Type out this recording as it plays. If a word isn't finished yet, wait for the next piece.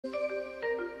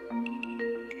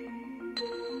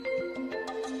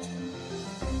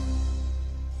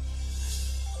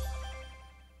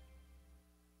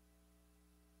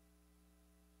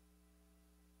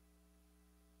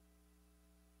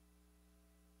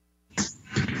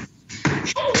Hi,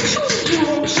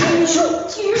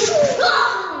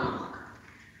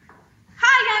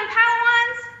 young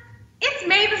Padawans. It's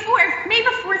May the 4th. May the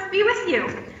 4th be with you.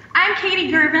 I'm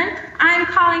Katie Gervin. I'm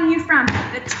calling you from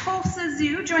the Tulsa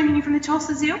Zoo, joining you from the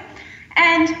Tulsa Zoo.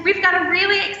 And we've got a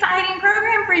really exciting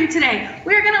program for you today.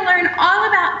 We're going to learn all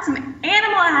about some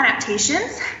animal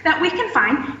adaptations that we can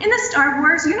find in the Star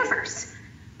Wars universe.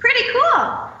 Pretty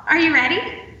cool. Are you ready?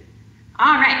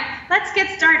 All right, let's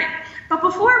get started. But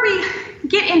before we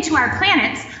get into our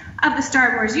planets of the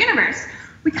Star Wars universe,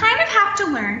 we kind of have to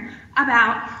learn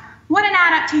about what an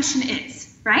adaptation is,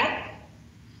 right?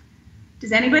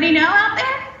 Does anybody know out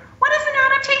there? What is an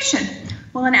adaptation?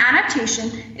 Well, an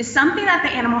adaptation is something that the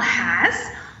animal has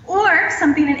or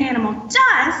something an animal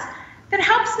does that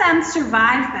helps them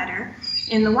survive better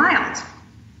in the wild.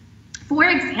 For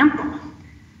example,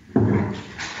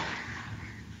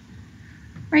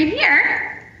 right here,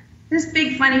 this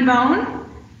big funny bone,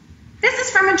 this is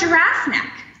from a giraffe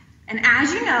neck. And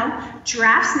as you know,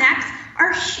 giraffes' necks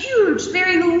are huge,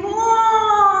 very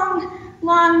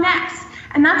long necks.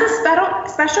 And that's a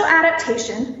special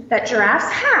adaptation that giraffes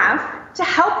have to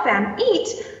help them eat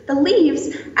the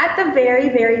leaves at the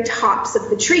very tops of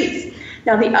the trees.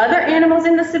 Now, the other animals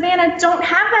in the savannah don't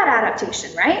have that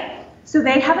adaptation, right? So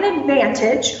they have an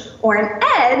advantage or an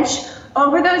edge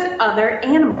over those other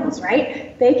animals,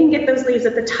 right? They can get those leaves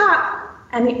at the top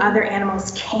and the other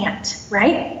animals can't,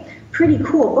 right? Pretty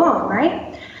cool bone,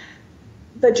 right?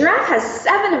 The giraffe has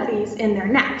 7 of these in their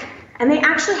neck, and they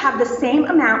actually have the same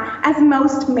amount as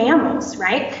most mammals,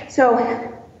 right? So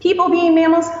people being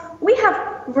mammals, we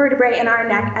have vertebrae in our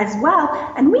neck as well,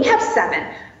 and we have 7.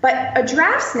 But a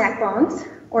giraffe's neck bones,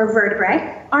 or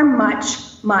vertebrae, are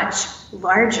much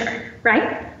larger,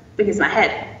 right? Big as my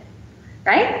head,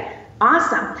 right?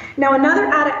 Awesome. Now another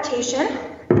adaptation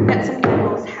that some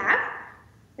animals have,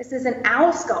 this is an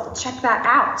owl skull. Check that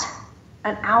out,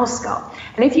 an owl skull.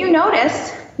 And if you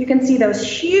notice, you can see those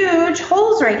huge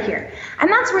holes right here,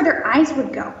 and that's where their eyes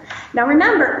would go. Now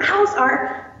remember, owls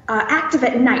are active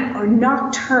at night or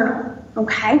nocturnal,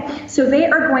 okay? So they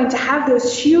are going to have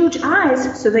those huge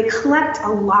eyes so they collect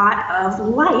a lot of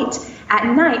light at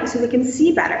night so they can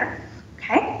see better,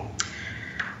 okay?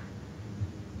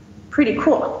 Pretty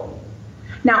cool.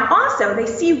 Now also, they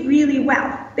see really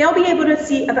well. They'll be able to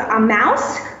see about a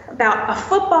mouse about a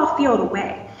football field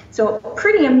away. So a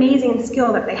pretty amazing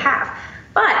skill that they have.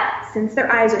 But since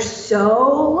their eyes are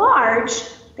so large,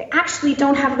 they actually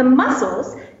don't have the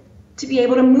muscles to be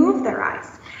able to move their eyes.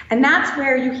 And that's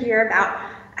where you hear about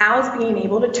owls being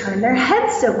able to turn their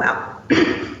heads so well.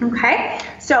 Okay,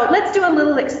 so let's do a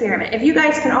little experiment. If you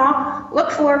guys can all look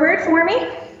forward for me.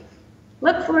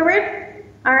 Look forward,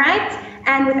 all right?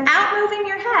 And without moving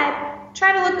your head,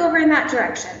 try to look over in that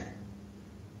direction.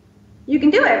 You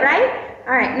can do it, right?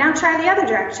 All right, now try the other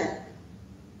direction.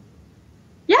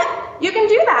 Yeah, you can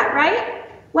do that, right?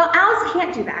 Well, owls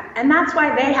can't do that, and that's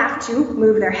why they have to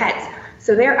move their heads.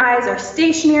 So their eyes are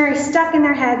stationary, stuck in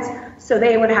their heads, so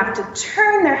they would have to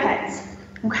turn their heads,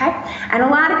 okay? And a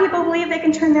lot of people believe they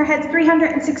can turn their heads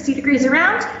 360 degrees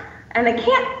around, and they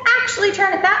can't actually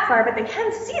turn it that far, but they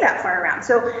can see that far around.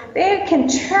 So they can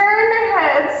turn their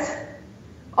heads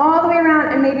all the way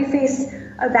around and maybe face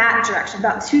that direction,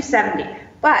 about 270.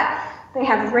 But they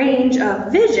have range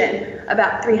of vision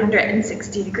about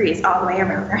 360 degrees all the way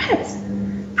around their heads.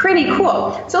 Pretty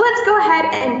cool. So let's go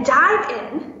ahead and dive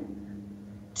in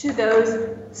to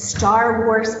those Star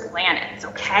Wars planets,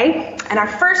 okay? And our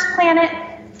first planet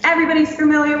everybody's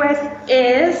familiar with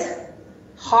is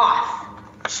Hoth.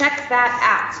 Check that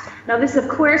out. Now this, of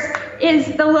course,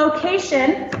 is the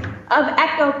location of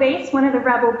Echo Base, one of the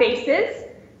rebel bases.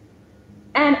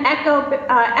 And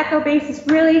Echo Base is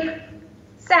really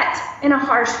set in a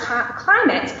harsh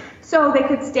climate, so they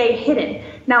could stay hidden.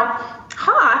 Now,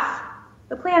 Hoth,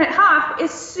 the planet Hoth,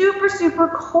 is super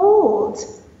cold,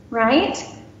 right?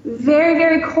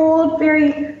 Very cold,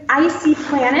 very icy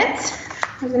planet.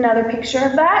 There's another picture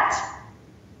of that.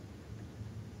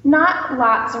 Not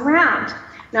lots around.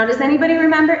 Now, does anybody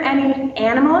remember any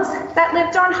animals that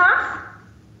lived on Hoth?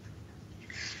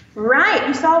 Right,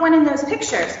 you saw one in those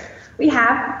pictures. We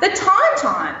have the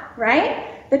tauntaun, right?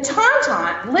 The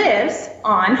tauntaun lives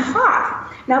on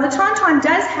Hoth. Now, the tauntaun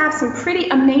does have some pretty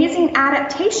amazing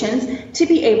adaptations to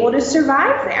be able to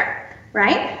survive there,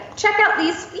 right? Check out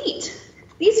these feet.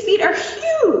 These feet are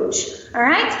huge, all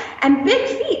right? And big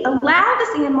feet allow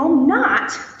this animal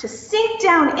not to sink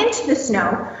down into the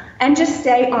snow and just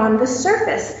stay on the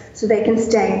surface, so they can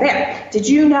stay there. Did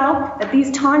you know that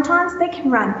these tauntauns, they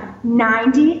can run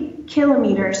 90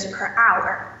 kilometers per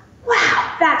hour?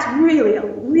 Wow, that's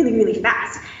really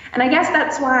fast. And I guess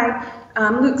that's why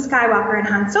Luke Skywalker and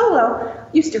Han Solo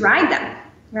used to ride them,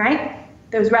 right?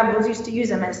 Those rebels used to use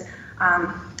them as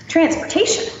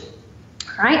transportation,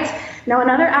 right? Now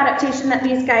another adaptation that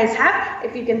these guys have,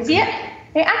 if you can see it,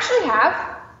 they actually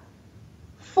have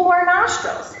 4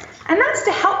 nostrils, and that's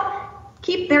to help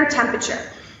keep their temperature.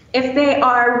 If they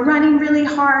are running really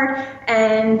hard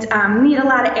and need a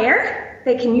lot of air,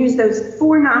 they can use those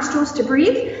 4 nostrils to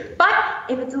breathe. But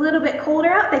if it's a little bit colder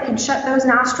out, they can shut those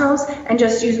nostrils and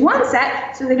just use 1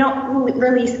 set so they don't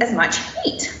release as much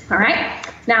heat, all right?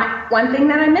 Now, one thing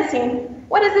that I'm missing,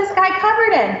 what is this guy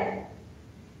covered in?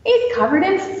 He's covered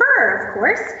in fur, of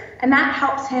course, and that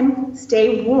helps him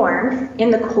stay warm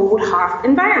in the cold, hot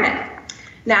environment.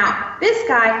 Now, this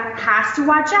guy has to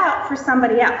watch out for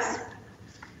somebody else.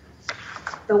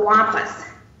 The Wampus,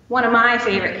 one of my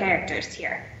favorite characters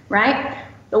here, right?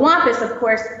 The Wampus, of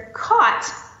course, caught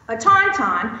a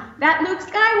tauntaun that Luke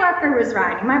Skywalker was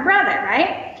riding, my brother,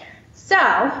 right? So,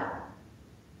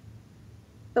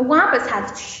 the Wampus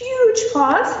has huge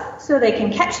claws so they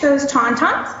can catch those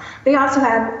tauntauns. They also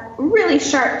have really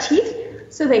sharp teeth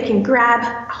so they can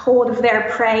grab hold of their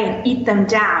prey and eat them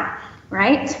down,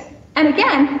 right? And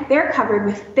again, they're covered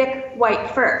with thick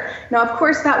white fur. Now, of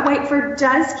course, that white fur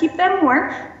does keep them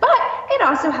warm, but it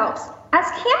also helps as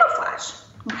camouflage,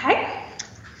 okay?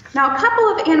 Now, a couple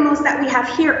of animals that we have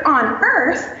here on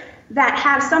Earth that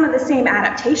have some of the same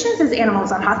adaptations as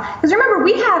animals on Hoth, because remember,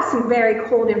 we have some very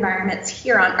cold environments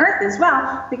here on Earth as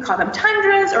well. We call them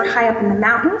tundras or high up in the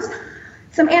mountains.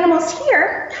 Some animals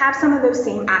here have some of those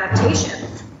same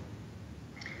adaptations.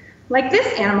 Like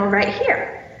this animal right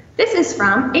here. This is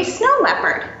from a snow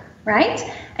leopard, right?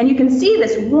 And you can see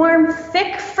this warm,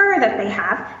 thick fur that they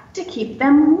have to keep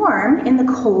them warm in the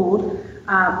cold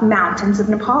mountains of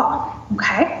Nepal,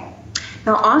 okay?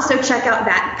 Now also check out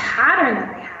that pattern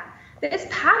that they have. This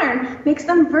pattern makes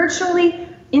them virtually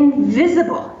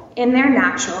invisible in their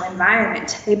natural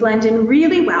environment. They blend in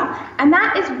really well, and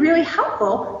that is really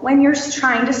helpful when you're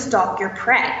trying to stalk your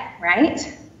prey, right?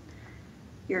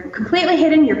 You're completely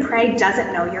hidden, your prey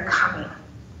doesn't know you're coming.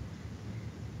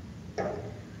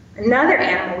 Another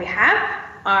animal we have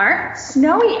are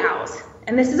snowy owls,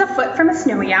 and this is a foot from a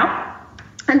snowy owl.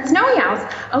 And snowy owls,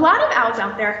 a lot of owls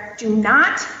out there do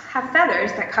not have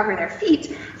feathers that cover their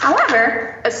feet.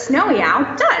 However, a snowy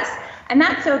owl does, and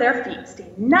that's so their feet stay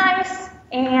nice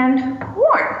and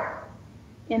warm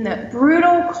in the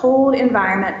brutal, cold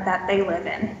environment that they live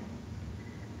in.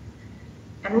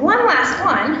 And one last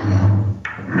one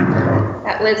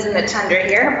that lives in the tundra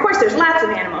here. Of course, there's lots of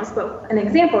animals, but an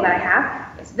example that I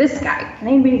have is this guy. Can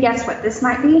anybody guess what this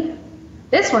might be?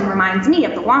 This one reminds me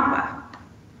of the wampa.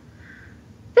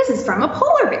 This is from a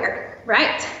polar bear,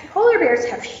 right? Polar bears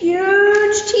have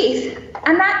huge teeth,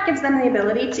 and that gives them the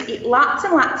ability to eat lots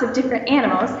and lots of different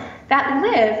animals that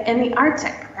live in the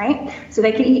Arctic, right? So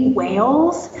they can eat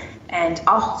whales and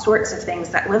all sorts of things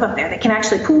that live up there. They can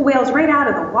actually pull whales right out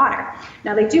of the water.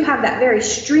 Now they do have that very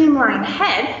streamlined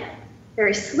head,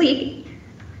 very sleek.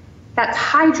 That's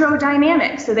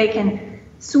hydrodynamic, so they can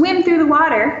swim through the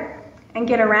water and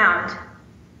get around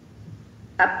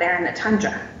up there in the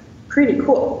tundra. Pretty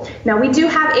cool. Now we do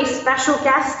have a special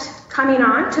guest coming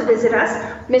on to visit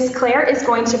us. Miss Claire is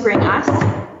going to bring us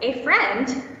a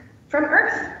friend from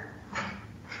Earth.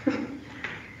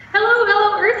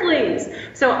 Hello, Earthlings.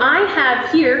 So I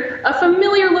have here a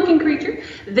familiar looking creature.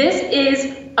 This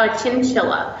is a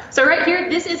chinchilla. So right here,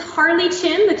 this is Harley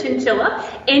Chin, the chinchilla,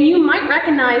 and you might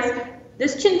recognize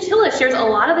this chinchilla shares a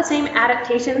lot of the same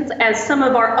adaptations as some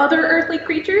of our other earthly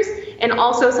creatures and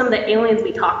also some of the aliens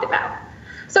we talked about.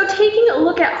 So taking a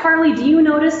look at Harley, do you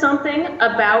notice something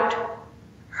about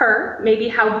her? Maybe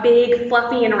how big,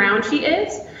 fluffy, and round she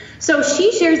is? So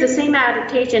she shares the same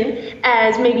adaptation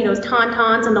as maybe those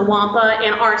tauntauns and the wampa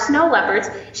and our snow leopards.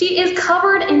 She is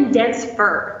covered in dense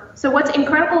fur. So what's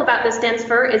incredible about this dense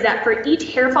fur is that for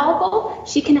each hair follicle,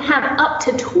 she can have up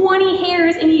to 20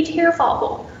 hairs in each hair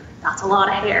follicle. That's a lot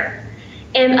of hair.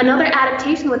 And another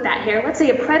adaptation with that hair, let's say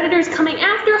a predator's coming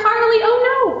after Harley, oh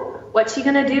no! What's she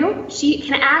gonna do? She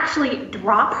can actually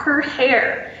drop her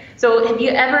hair. So have you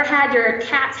ever had your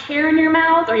cat's hair in your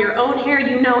mouth or your own hair?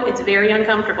 You know it's very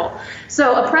uncomfortable.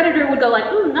 So a predator would go like,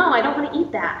 no, I don't want to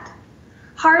eat that.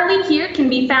 Harley here can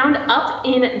be found up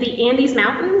in the Andes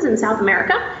Mountains in South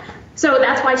America. So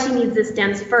that's why she needs this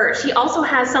dense fur. She also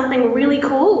has something really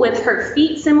cool with her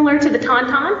feet similar to the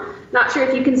tauntaun. Not sure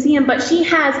if you can see them, but she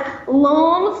has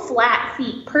long, flat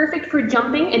feet, perfect for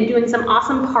jumping and doing some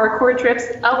awesome parkour trips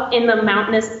up in the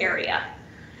mountainous area.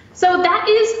 So that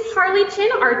is Harley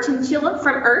Chin, our chinchilla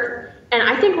from Earth, and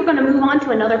I think we're going to move on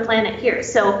to another planet here.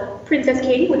 So Princess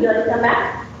Katie, would you like to come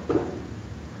back?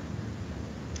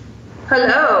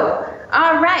 Hello.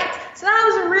 All right, so that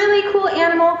was a really cool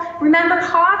animal. Remember,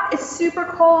 hawk is super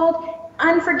cold,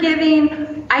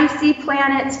 unforgiving, icy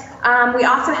planet. We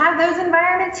also have those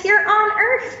environments here on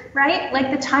Earth, right? Like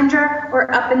the tundra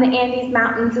or up in the Andes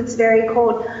Mountains, it's very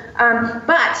cold.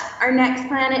 But our next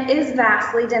planet is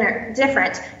vastly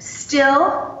different.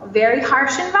 Still very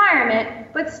harsh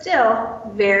environment, but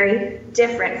still very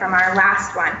different from our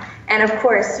last one. And of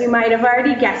course, you might have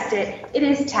already guessed it, it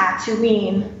is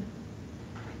Tatooine.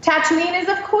 Tatooine is,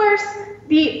 of course,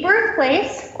 the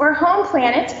birthplace or home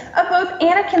planet of both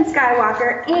Anakin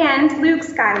Skywalker and Luke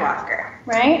Skywalker,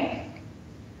 right?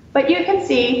 But you can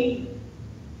see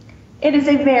it is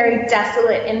a very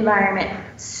desolate environment.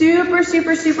 Super,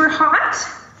 super, super hot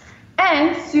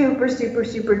and super, super,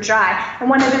 super dry.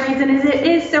 And one of the reasons it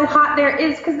is so hot there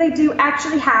is because they do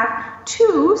actually have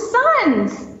 2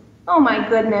 suns. Oh my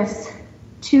goodness.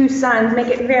 2 suns make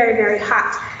it very, very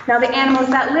hot. Now the animals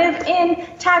that live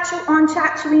on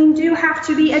Tatooine do have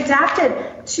to be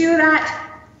adapted to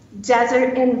that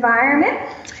desert environment.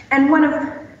 And one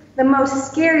of the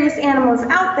most scariest animals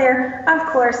out there,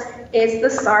 of course, is the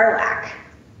sarlacc.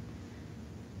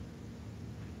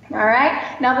 All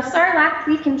right, now the sarlacc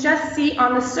we can just see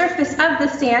on the surface of the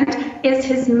sand is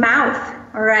his mouth,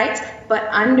 all right? But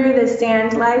under the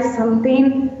sand lies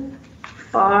something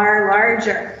far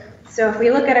larger. So if we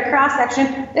look at a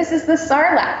cross-section, this is the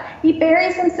sarlacc. He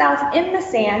buries himself in the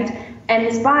sand and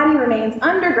his body remains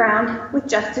underground with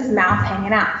just his mouth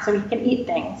hanging out so he can eat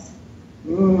things.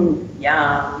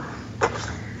 Yum.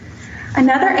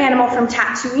 Another animal from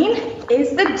Tatooine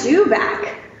is the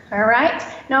dewback, all right?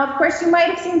 Now, of course, you might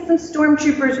have seen some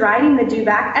stormtroopers riding the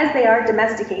dewback as they are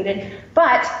domesticated,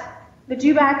 but the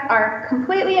dewback are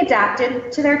completely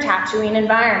adapted to their Tatooine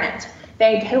environment.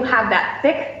 They do have that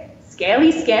thick,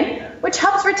 scaly skin, which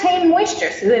helps retain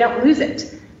moisture so they don't lose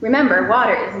it. Remember,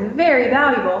 water is very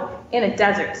valuable in a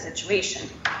desert situation,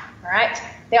 all right?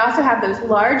 They also have those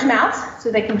large mouths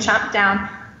so they can chomp down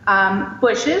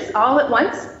bushes all at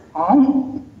once, all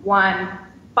one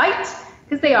bite,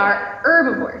 because they are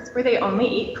herbivores, where they only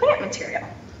eat plant material,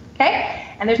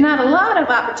 okay? And there's not a lot of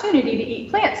opportunity to eat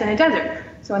plants in a desert,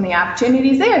 so when the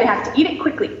opportunity is there, they have to eat it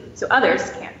quickly so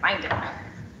others can't find it,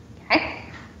 okay?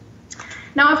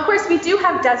 Now, of course, we do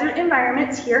have desert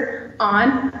environments here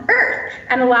on Earth,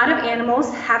 and a lot of animals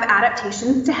have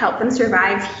adaptations to help them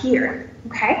survive here,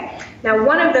 okay? Now,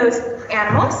 one of those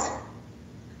animals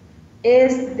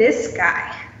is this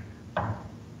guy,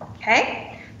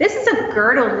 okay? This is a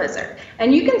girdle lizard,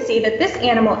 and you can see that this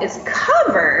animal is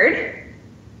covered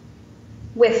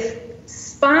with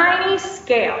spiny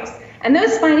scales, and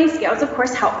those spiny scales, of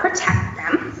course, help protect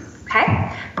them,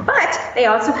 okay? But they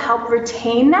also help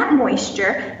retain that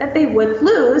moisture that they would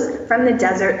lose from the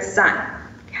desert sun,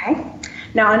 okay?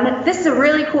 Now, this is a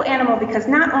really cool animal because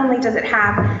not only does it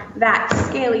have that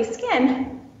scaly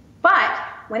skin, but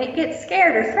when it gets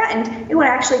scared or threatened, it would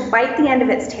actually bite the end of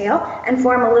its tail and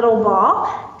form a little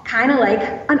ball, kind of like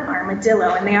an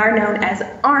armadillo, and they are known as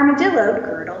armadillo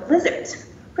girdle lizards.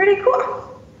 Pretty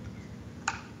cool.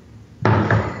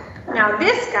 Now,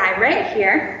 this guy right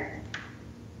here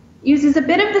uses a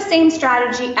bit of the same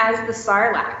strategy as the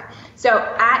sarlacc.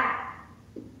 So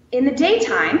in the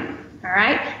daytime, all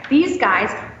right, these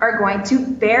guys are going to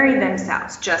bury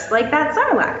themselves, just like that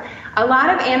sarlacc. A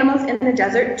lot of animals in the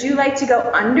desert do like to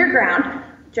go underground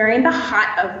during the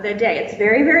hot of the day. It's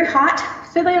very, very hot,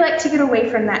 so they like to get away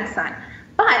from that sun.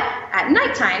 But at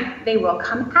nighttime, they will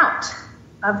come out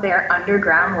of their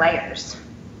underground layers.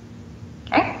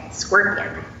 Okay,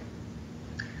 scorpion.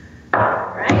 All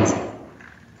right.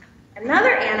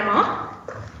 Another animal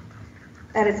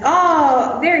that is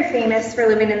all very famous for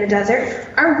living in the desert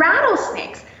are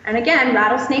rattlesnakes. And again,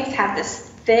 rattlesnakes have this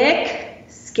thick,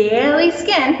 scaly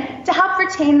skin to help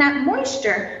retain that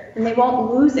moisture, and they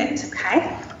won't lose it,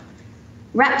 okay?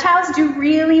 Reptiles do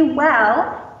really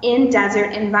well in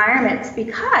desert environments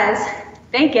because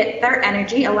they get their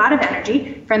energy, a lot of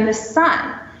energy, from the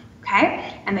sun,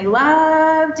 okay? And they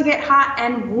love to get hot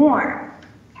and warm.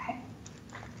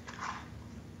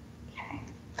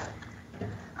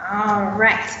 All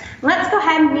right, let's go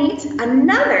ahead and meet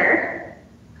another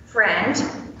friend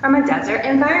from a desert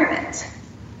environment.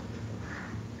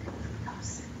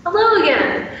 Hello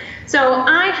again. So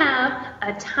I have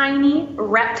a tiny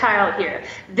reptile here.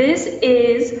 This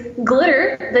is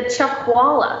Glitter the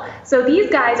Chuckwalla. So these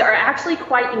guys are actually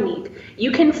quite unique.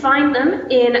 You can find them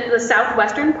in the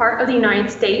southwestern part of the United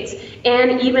States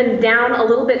and even down a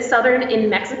little bit southern in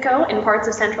Mexico and parts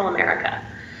of Central America.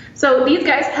 So these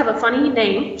guys have a funny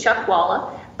name,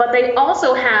 Chuckwalla, but they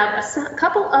also have a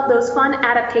couple of those fun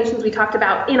adaptations we talked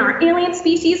about in our alien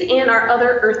species and our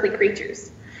other earthly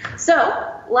creatures. So,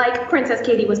 like Princess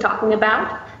Katie was talking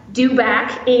about,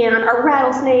 dewback and our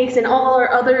rattlesnakes and all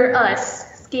our other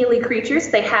scaly creatures,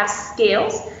 they have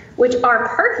scales, which are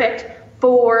perfect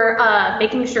for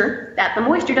making sure that the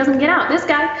moisture doesn't get out. This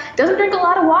guy doesn't drink a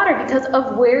lot of water because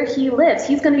of where he lives.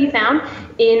 He's going to be found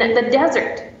in the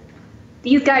desert.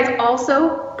 These guys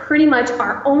also pretty much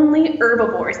are only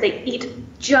herbivores. They eat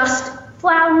just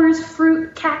flowers,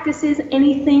 fruit, cactuses,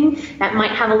 anything that might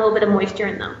have a little bit of moisture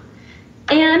in them.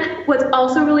 And what's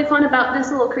also really fun about this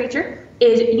little creature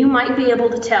is you might be able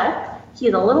to tell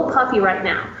he's a little puppy right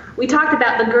now. We talked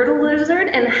about the girdle lizard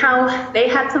and how they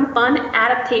had some fun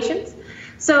adaptations.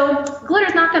 So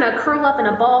Glitter's not going to curl up in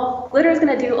a ball. Glitter's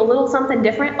going to do a little something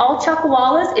different. All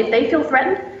chuckawallas, if they feel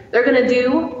threatened, they're going to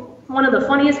do one of the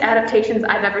funniest adaptations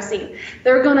I've ever seen.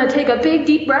 They're going to take a big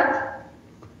deep breath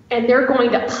and they're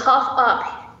going to puff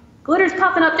up. Glitter's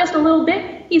puffing up just a little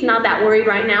bit. He's not that worried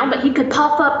right now, but he could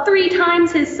puff up 3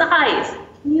 times his size.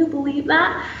 Can you believe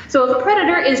that? So if a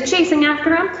predator is chasing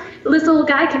after him, this little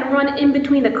guy can run in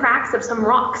between the cracks of some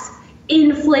rocks,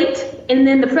 inflate, and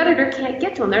then the predator can't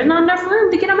get to him. There's not enough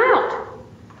room to get him out.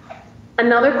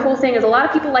 Another cool thing is a lot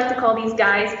of people like to call these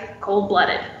guys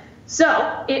cold-blooded.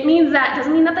 So it means that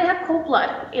doesn't mean that they have cold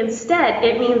blood. Instead,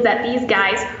 it means that these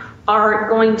guys are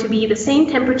going to be the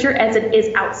same temperature as it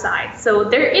is outside. So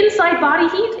their inside body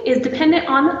heat is dependent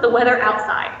on the weather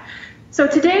outside. So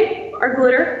today, our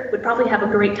Glitter would probably have a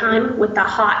great time with the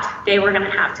hot day we're going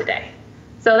to have today.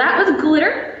 So that was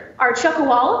Glitter, our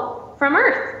chuckawalla from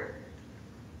Earth.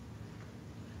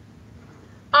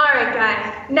 All right,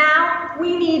 guys, now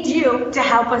we need you to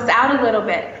help us out a little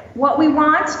bit. What we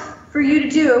want for you to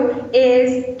do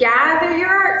is gather your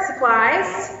art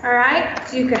supplies, all right?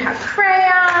 So you could have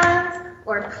crayons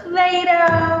or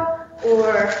Play-Doh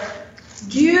or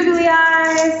googly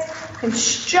eyes,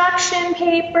 construction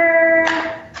paper,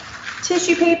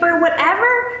 tissue paper,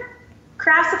 whatever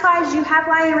craft supplies you have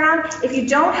lying around. If you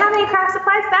don't have any craft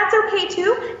supplies, that's okay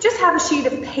too. Just have a sheet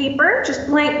of paper, just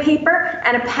blank paper,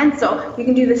 and a pencil. You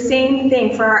can do the same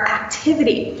thing for our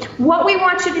activity. What we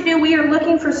want you to do, we are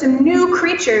looking for some new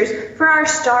creatures for our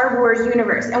Star Wars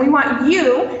universe, and we want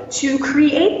you to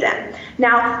create them.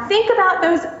 Now, think about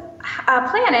those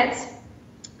planets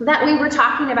that we were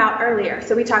talking about earlier.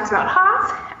 So we talked about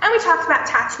Hoth and we talked about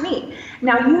Tatooine.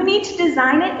 Now you need to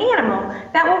design an animal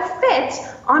that will fit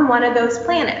on one of those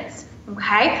planets.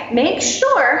 Okay? Make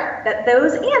sure that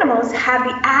those animals have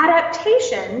the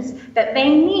adaptations that they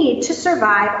need to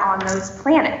survive on those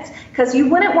planets. Because you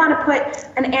wouldn't want to put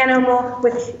an animal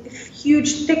with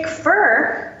huge thick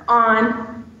fur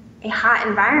on a hot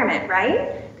environment,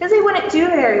 right? Because they wouldn't do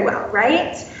very well,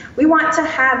 right? We want to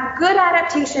have good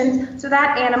adaptations so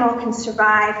that animal can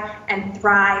survive and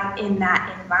thrive in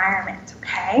that environment,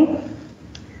 okay?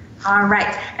 All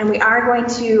right, and we are going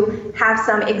to have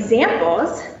some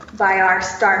examples by our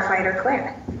starfighter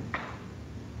Claire.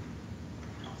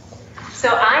 So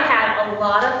I had a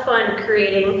lot of fun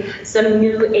creating some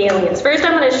new aliens. First,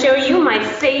 I'm going to show you my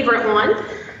favorite one.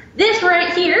 This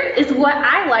right here is what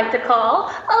I like to call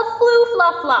a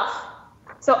flu-fluff-fluff.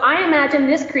 So I imagine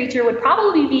this creature would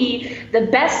probably be the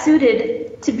best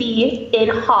suited to be in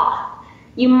Hoth.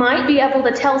 You might be able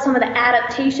to tell some of the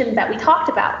adaptations that we talked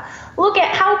about. Look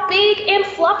at how big and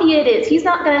fluffy it is. He's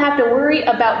not going to have to worry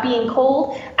about being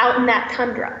cold out in that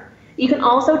tundra. You can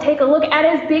also take a look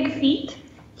at his big feet.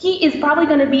 He is probably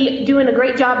going to be doing a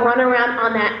great job running around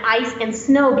on that ice and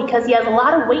snow because he has a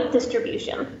lot of weight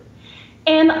distribution.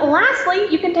 And lastly,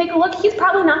 you can take a look. He's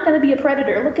probably not going to be a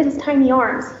predator. Look at his tiny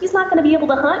arms. He's not going to be able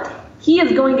to hunt. He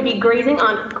is going to be grazing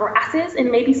on grasses and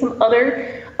maybe some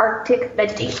other Arctic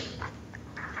vegetation.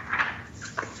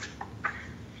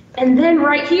 And then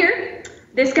right here,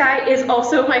 this guy is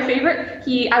also my favorite.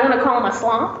 I want to call him a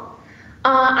slomp.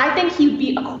 I think he'd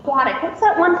be aquatic. What's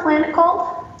that one planet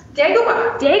called?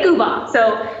 Dagobah. Dagobah.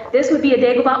 So this would be a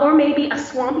Dagobah or maybe a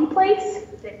swampy place.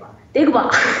 Dagobah.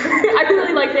 I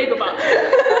really like Dagobah.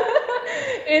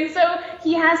 And so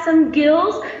he has some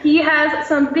gills, he has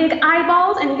some big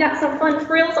eyeballs, and he got some fun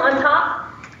frills on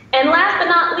top. And last but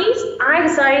not least, I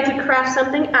decided to craft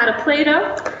something out of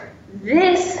Play-Doh.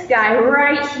 This guy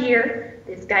right here,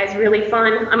 this guy's really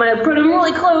fun. I'm going to put him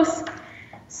really close.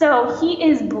 So he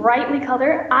is brightly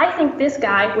colored. I think this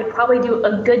guy would probably do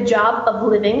a good job of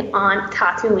living on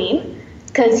Tatooine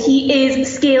because he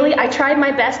is scaly. I tried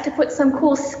my best to put some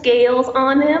cool scales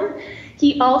on him.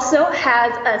 He also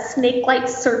has a snake-like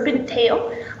serpent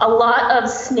tail. A lot of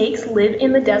snakes live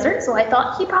in the desert, so I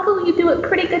thought he probably would do a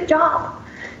pretty good job.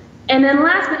 And then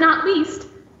last but not least,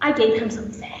 I gave him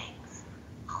some fangs.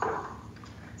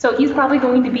 So he's probably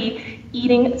going to be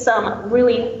eating some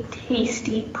really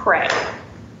tasty prey.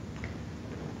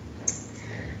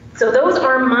 So those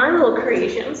are my little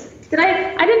creations.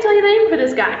 I didn't tell you the name for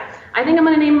this guy. I think I'm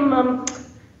gonna name him,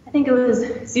 I think it was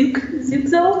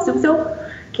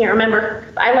Zuxo? Can't remember.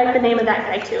 But I like the name of that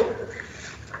guy too.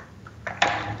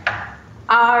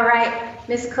 All right,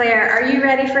 Miss Claire, are you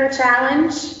ready for a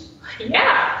challenge?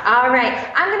 Yeah. All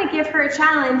right, I'm gonna give her a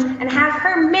challenge and have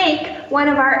her make one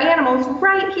of our animals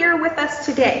right here with us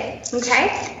today,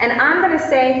 okay? And I'm gonna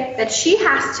say that she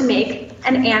has to make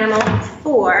an animal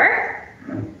for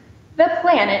the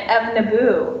planet of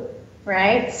Naboo,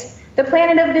 right? The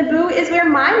planet of Naboo is where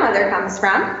my mother comes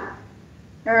from,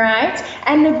 all right?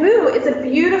 And Naboo is a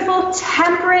beautiful,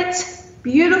 temperate,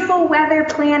 beautiful weather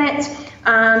planet.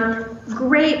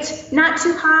 Great, not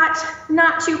too hot,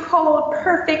 not too cold,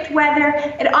 perfect weather.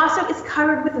 It also is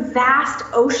covered with vast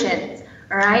oceans,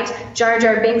 all right? Jar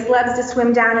Jar Binks loves to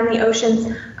swim down in the oceans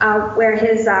where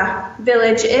his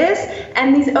village is,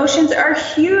 and these oceans are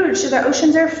huge. So the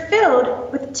oceans are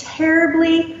filled with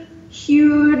terribly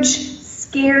huge,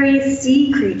 scary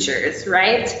sea creatures,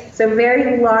 right? So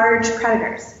very large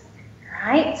predators,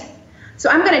 right? So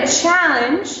I'm going to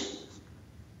challenge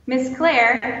Miss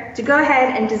Claire to go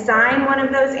ahead and design one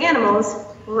of those animals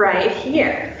right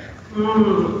here.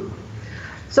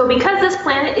 So because this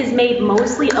planet is made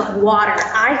mostly of water,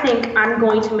 I think I'm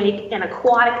going to make an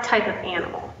aquatic type of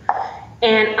animal.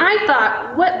 And I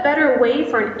thought, what better way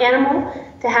for an animal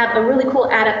to have a really cool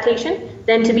adaptation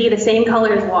than to be the same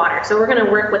color as water. So we're going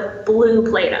to work with blue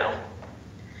Play-Doh.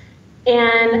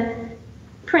 And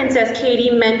Princess Katie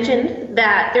mentioned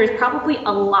that there's probably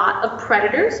a lot of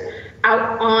predators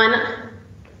out on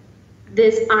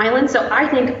this island, so I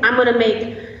think I'm gonna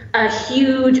make a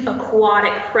huge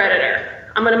aquatic predator.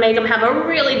 I'm gonna make him have a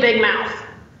really big mouth.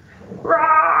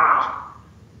 Rah!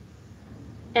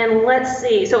 And let's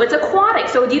see, so it's aquatic,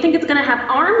 so do you think it's gonna have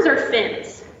arms or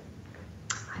fins?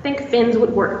 I think fins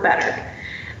would work better.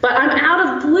 But I'm out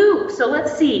of blue, so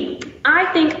let's see. I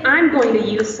think I'm going to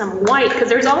use some white, because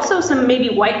there's also some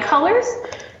maybe white colors.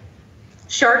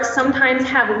 Sharks sometimes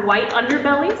have white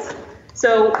underbellies.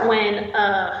 So when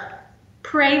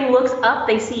prey looks up,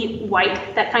 they see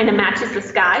white that kind of matches the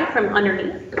sky from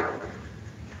underneath.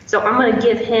 So I'm going to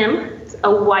give him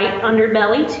a white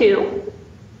underbelly too.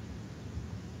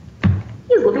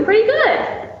 He's looking pretty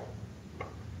good.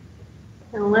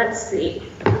 And let's see.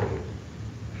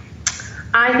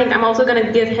 I think I'm also going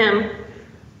to give him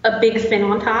a big fin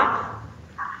on top.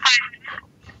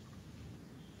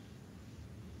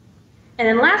 And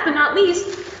then last but not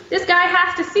least, this guy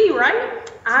has to see, right?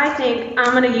 I think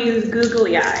I'm gonna use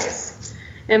googly eyes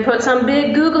and put some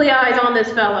big googly eyes on this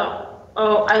fellow.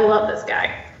 Oh, I love this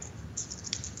guy.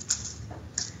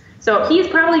 So he's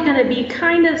probably gonna be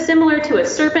kind of similar to a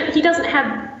serpent. He doesn't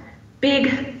have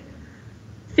big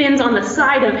fins on the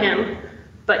side of him,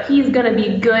 but he's gonna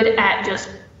be good at just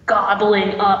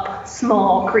gobbling up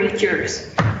small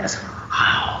creatures. Just,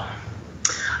 wow.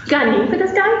 You got a name for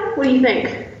this guy? What do you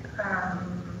think?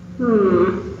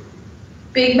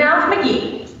 Big Mouth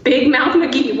McGee. Big Mouth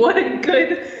McGee. What a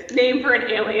good name for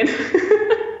an alien.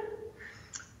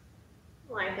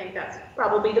 Well, I think that's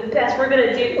probably the best we're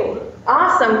gonna do.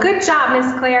 Awesome. Good job,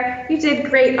 Miss Claire. You did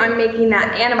great on making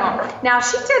that animal. Now,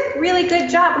 she did a really good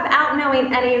job without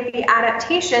knowing any of the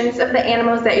adaptations of the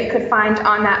animals that you could find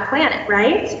on that planet,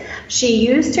 right? She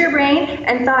used her brain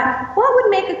and thought, what would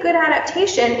make a good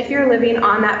adaptation if you're living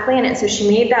on that planet? So she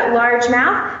made that large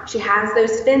mouth. She has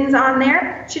those fins on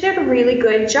there. She did a really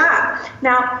good job.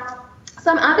 Now,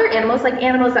 some other animals, like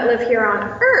animals that live here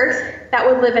on Earth, that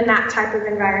would live in that type of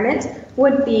environment,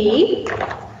 would be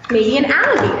maybe an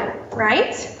alligator,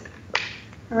 right?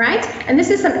 All right, and this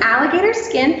is some alligator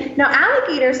skin. Now,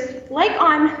 alligators, like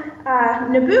on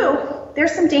Naboo,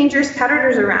 there's some dangerous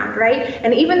predators around, right?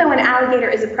 And even though an alligator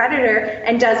is a predator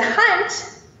and does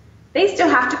hunt, they still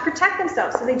have to protect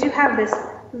themselves. So they do have this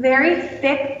very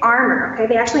thick armor, okay?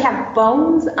 They actually have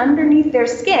bones underneath their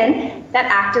skin that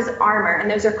act as armor, and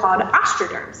those are called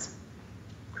osteoderms.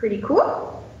 Pretty cool,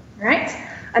 all right?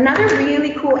 Another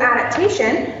really cool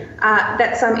adaptation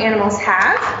that some animals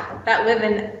have that live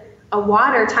in a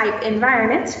water type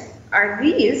environment are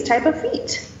these type of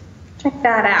feet. Check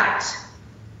that out.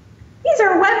 These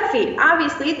are web feet.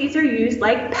 Obviously, these are used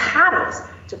like paddles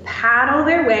to paddle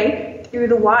their way through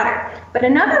the water. But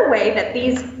another way that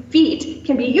these feet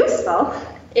can be useful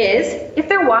is if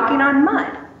they're walking on mud.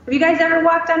 Have you guys ever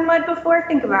walked on mud before?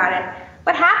 Think about it.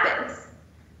 What happens?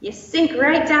 You sink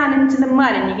right down into the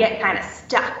mud and you get kind of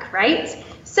stuck, right?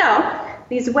 So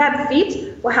these web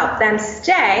feet will help them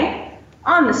stay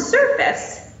on the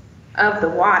surface of the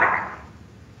water.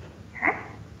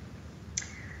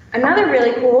 Another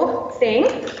really cool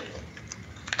thing,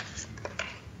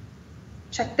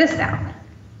 check this out.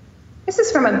 This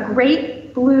is from a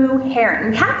great blue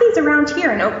heron. We have these around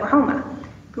here in Oklahoma.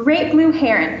 Great blue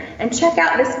heron. And check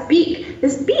out this beak.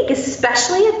 This beak is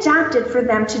specially adapted for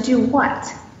them to do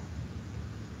what?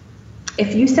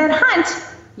 If you said hunt,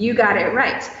 you got it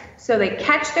right. So they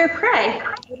catch their prey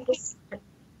with this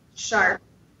sharp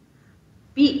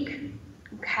beak.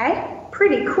 Okay,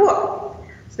 pretty cool.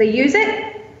 So they use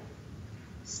it,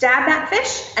 stab that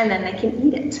fish, and then they can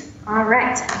eat it. All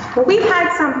right, well, we've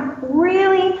had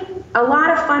a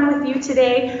lot of fun with you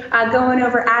today going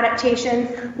over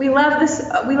adaptations. We love this.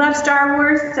 We love Star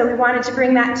Wars, so we wanted to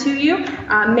bring that to you.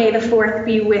 May the 4th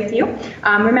be with you.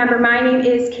 Remember, my name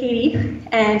is Katie,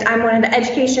 and I'm one of the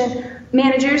education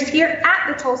managers here at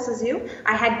the Tulsa Zoo.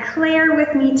 I had Claire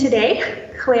with me today.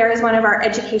 Claire is one of our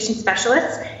education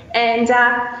specialists, and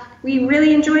we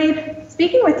really enjoyed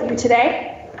speaking with you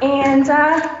today. And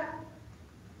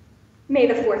may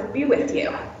the 4th be with you.